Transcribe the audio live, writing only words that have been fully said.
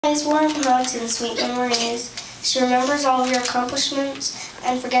Has warm hugs and sweet memories. She remembers all of your accomplishments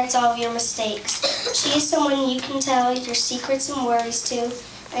and forgets all of your mistakes. She is someone you can tell your secrets and worries to,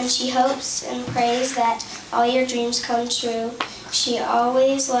 and she hopes and prays that all your dreams come true. She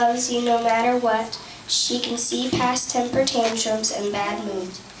always loves you no matter what. She can see past temper tantrums and bad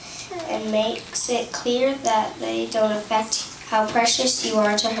moods, and makes it clear that they don't affect how precious you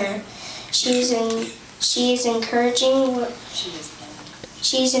are to her. She's an encouraging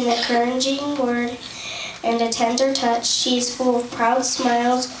word and a tender touch. She's full of proud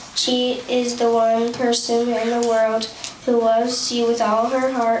smiles. She is the one person in the world who loves you with all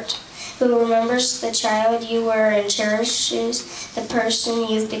her heart, who remembers the child you were and cherishes the person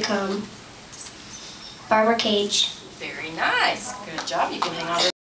you've become. Barbara Cage. Very nice. Good job. You can hang on.